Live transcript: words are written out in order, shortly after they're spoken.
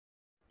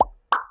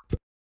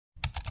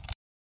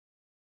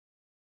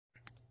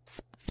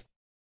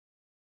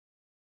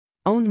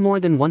Owned more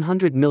than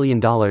 $100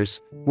 million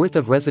worth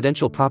of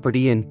residential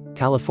property in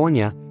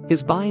California.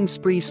 His buying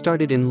spree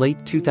started in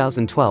late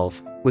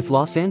 2012, with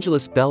Los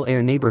Angeles' Bel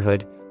Air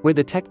neighborhood, where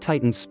the tech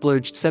titan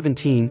splurged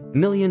 $17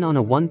 million on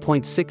a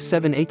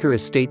 1.67-acre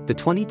estate. The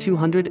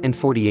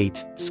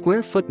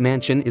 2,248-square-foot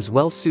mansion is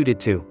well suited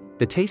to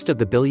the taste of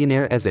the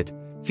billionaire, as it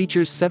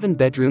features 7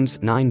 bedrooms,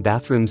 9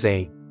 bathrooms,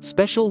 a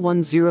special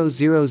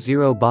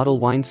 1000 bottle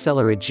wine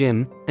cellar, a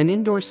gym, an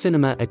indoor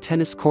cinema, a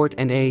tennis court,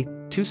 and a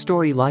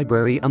 2-story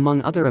library,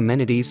 among other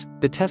amenities.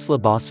 The Tesla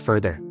boss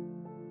further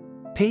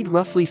paid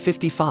roughly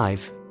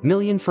 $55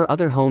 million for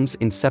other homes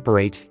in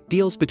separate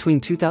deals between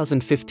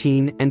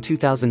 2015 and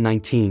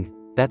 2019.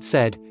 That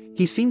said,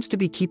 he seems to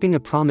be keeping a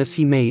promise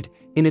he made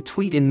in a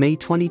tweet in May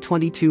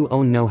 2022: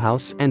 own no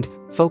house and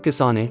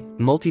focus on a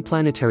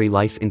multiplanetary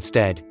life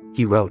instead.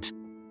 He wrote,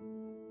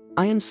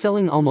 "I am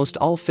selling almost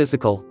all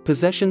physical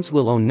possessions,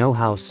 will own no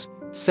house."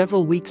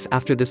 Several weeks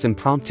after this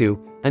impromptu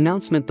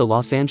announcement, the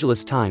Los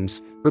Angeles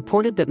Times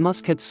reported that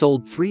Musk had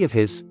sold 3 of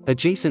his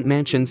adjacent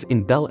mansions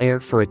in Bel Air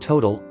for a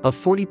total of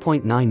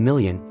 $40.9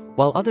 million,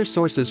 while other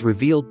sources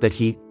revealed that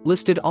he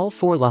listed all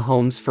 4 La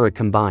homes for a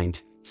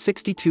combined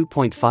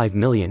 $62.5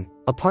 million.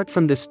 Apart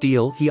from this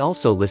deal, he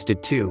also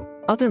listed 2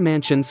 other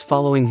mansions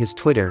following his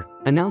Twitter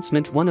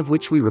announcement, one of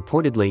which we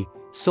reportedly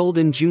sold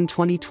in June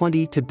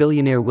 2020 to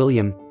billionaire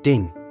William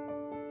Ding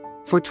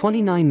for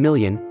 $29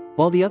 million,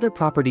 while the other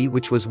property,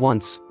 which was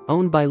once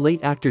owned by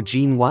late actor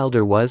Gene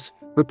Wilder, was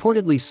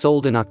reportedly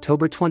sold in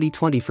October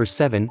 2020 for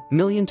 $7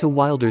 million to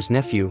Wilder's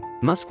nephew.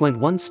 Musk went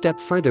one step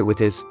further with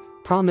his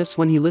promise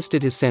when he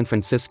listed his San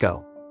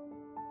Francisco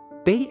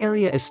Bay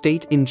Area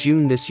estate in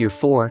June this year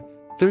for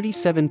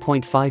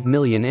 $37.5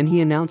 million, and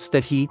he announced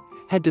that he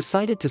had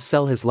decided to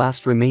sell his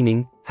last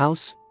remaining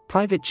house.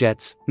 Private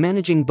jets.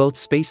 Managing both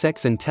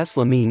SpaceX and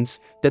Tesla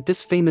means that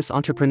this famous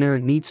entrepreneur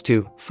needs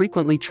to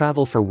frequently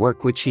travel for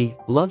work, which he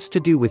loves to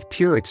do with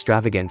pure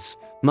extravagance.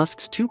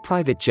 Musk's 2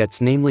 private jets,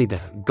 namely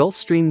the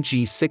Gulfstream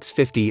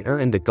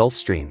G650 and the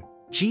Gulfstream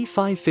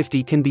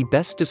G550, can be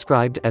best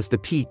described as the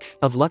peak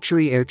of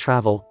luxury air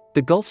travel.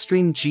 The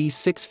Gulfstream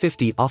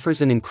G650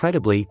 offers an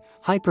incredibly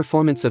high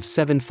performance of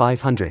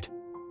 7,500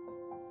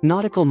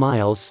 nautical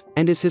miles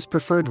and is his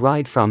preferred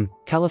ride from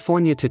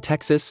California to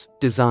Texas.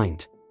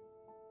 Designed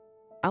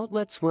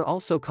outlets were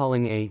also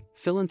calling a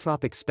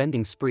philanthropic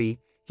spending spree.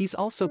 He's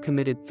also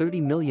committed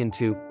 $30 million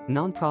to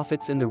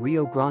nonprofits in the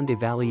Rio Grande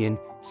Valley in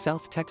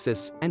South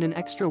Texas, and an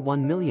extra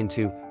 $1 million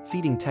to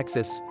Feeding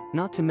Texas,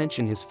 not to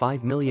mention his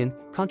 $5 million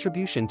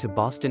contribution to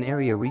Boston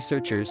area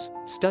researchers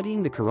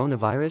studying the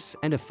coronavirus,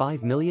 and a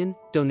 $5 million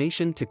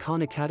donation to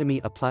Khan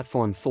Academy, a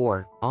platform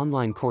for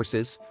online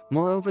courses.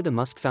 Moreover, the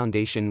Musk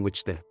Foundation,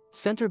 which the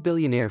center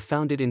billionaire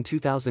founded in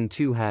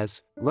 2002,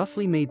 has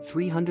roughly made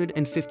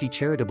 350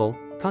 charitable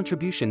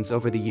contributions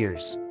over the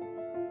years,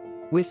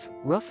 with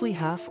roughly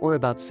half, or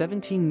about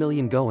 $17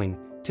 million, going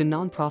to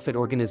nonprofit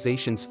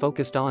organizations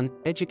focused on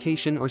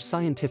education or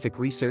scientific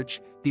research.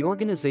 The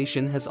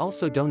organization has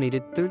also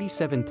donated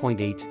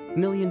 $37.8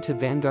 million to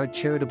Vanguard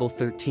Charitable,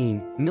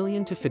 $13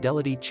 million to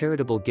Fidelity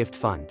Charitable Gift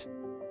Fund,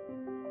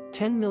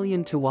 $10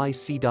 million to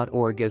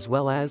YC.org, as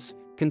well as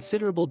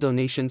considerable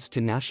donations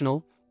to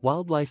National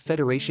Wildlife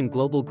Federation,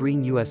 Global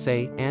Green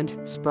USA, and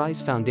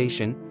Spry's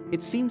Foundation.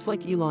 It seems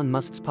like Elon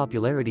Musk's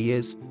popularity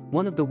is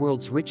one of the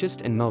world's richest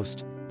and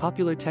most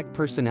popular tech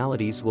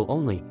personalities will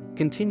only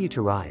continue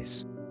to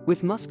rise.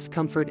 With Musk's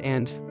comfort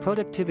and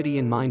productivity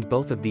in mind,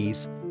 both of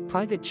these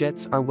private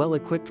jets are well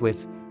equipped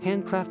with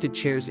handcrafted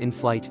chairs,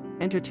 in-flight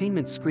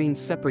entertainment screens,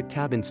 separate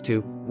cabins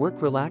to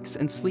work, relax,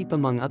 and sleep,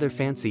 among other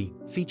fancy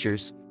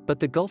features. But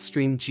the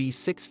Gulfstream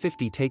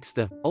G650 takes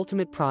the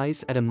ultimate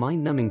prize at a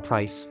mind-numbing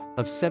price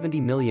of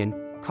 $70 million.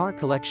 Car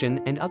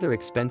collection and other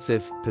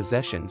expensive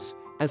possessions.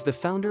 As the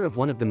founder of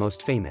one of the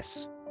most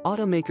famous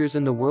automakers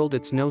in the world,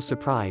 it's no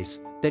surprise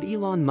that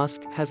Elon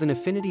Musk has an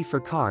affinity for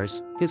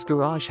cars. His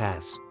garage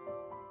has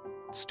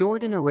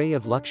stored an array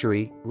of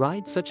luxury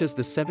rides, such as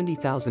the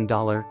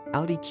 $70,000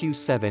 Audi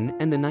Q7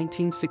 and the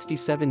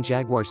 1967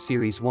 Jaguar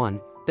Series 1,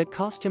 that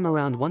cost him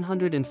around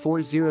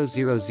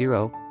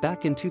 $104,000.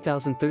 Back in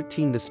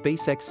 2013, the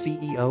SpaceX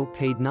CEO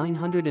paid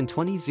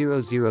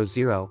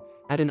 $920,000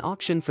 at an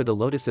auction for the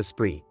Lotus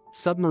Esprit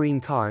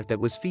submarine car that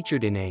was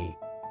featured in a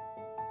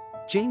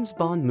James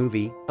Bond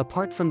movie.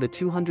 Apart from the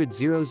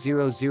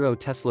 $200,000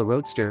 Tesla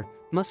Roadster,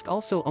 Musk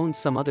also owns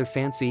some other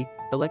fancy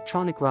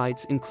electronic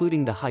rides,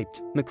 including the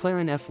hyped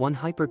McLaren F1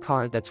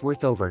 hypercar that's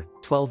worth over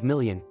 $12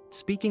 million.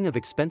 Speaking of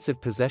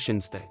expensive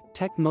possessions, the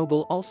tech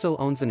mogul also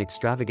owns an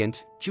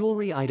extravagant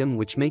jewelry item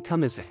which may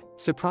come as a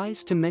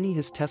surprise to many: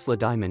 his Tesla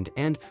diamond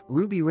and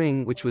ruby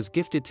ring, which was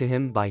gifted to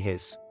him by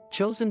his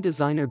chosen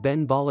designer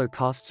Ben Baller,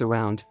 costs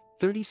around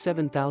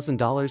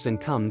 $37,000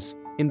 and comes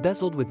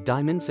embezzled with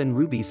diamonds and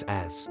rubies.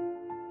 As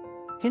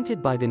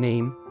hinted by the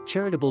name,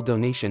 charitable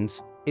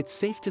donations, it's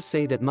safe to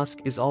say that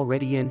Musk is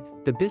already in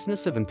the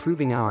business of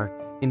improving our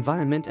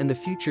environment and the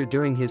future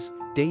during his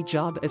day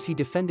job, as he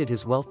defended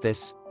his wealth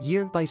this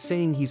year by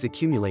saying he's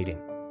accumulating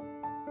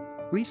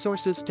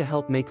resources to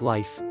help make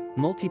life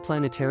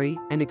multiplanetary,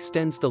 and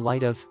extends the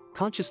light of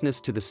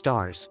consciousness to the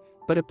stars.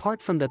 But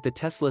apart from that, the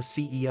Tesla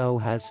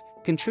CEO has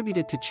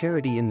contributed to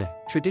charity in the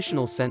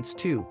traditional sense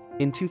too.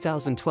 In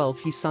 2012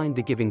 he signed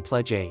the Giving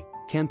Pledge, a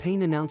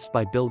campaign announced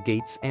by Bill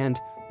Gates and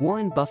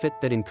Warren Buffett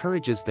that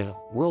encourages the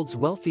world's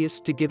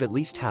wealthiest to give at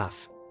least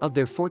half of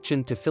their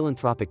fortune to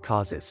philanthropic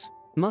causes.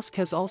 Musk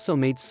has also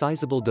made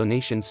sizable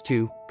donations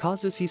to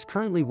causes he's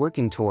currently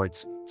working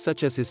towards,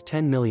 such as his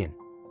 $10 million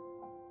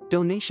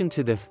donation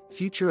to the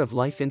Future of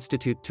Life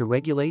Institute to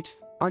regulate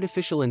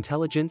artificial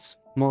intelligence.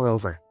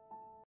 Moreover,